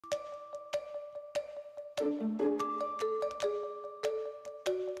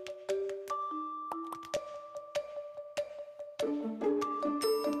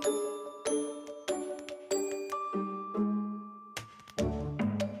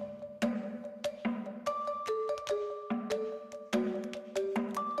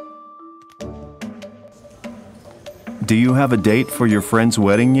Do you have a date for your friend's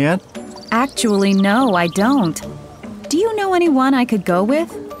wedding yet? Actually, no, I don't. Do you know anyone I could go with?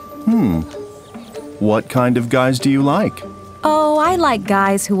 What kind of guys do you like? Oh, I like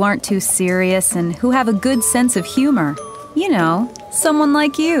guys who aren't too serious and who have a good sense of humor. You know, someone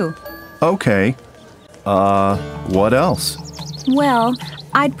like you. Okay. What else? Well,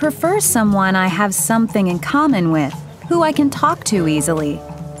 I'd prefer someone I have something in common with, who I can talk to easily.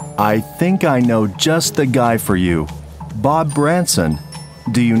 I think I know just the guy for you. Bob Branson.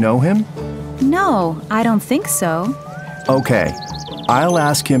 Do you know him? No, I don't think so. Okay. I'll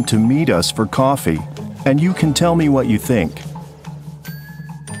ask him to meet us for coffee, and you can tell me what you think.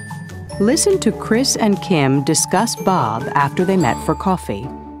 Listen to Chris and Kim discuss Bob after they met for coffee.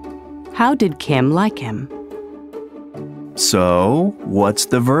 How did Kim like him? So, what's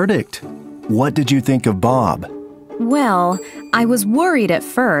the verdict? What did you think of Bob? Well, I was worried at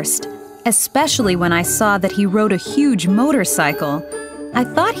first, especially when I saw that he rode a huge motorcycle. I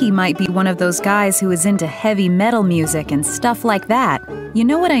thought he might be one of those guys who is into heavy metal music and stuff like that. You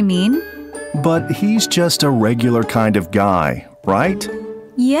know what I mean? But he's just a regular kind of guy, right?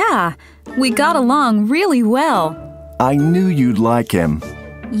 Yeah, we got along really well. I knew you'd like him.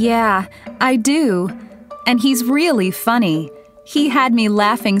 Yeah, I do. And he's really funny. He had me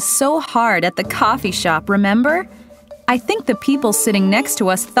laughing so hard at the coffee shop, remember? I think the people sitting next to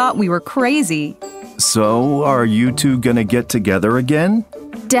us thought we were crazy. So, are you two gonna get together again?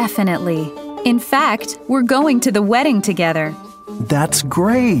 Definitely. In fact, we're going to the wedding together. That's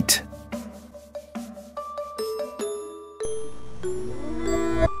great!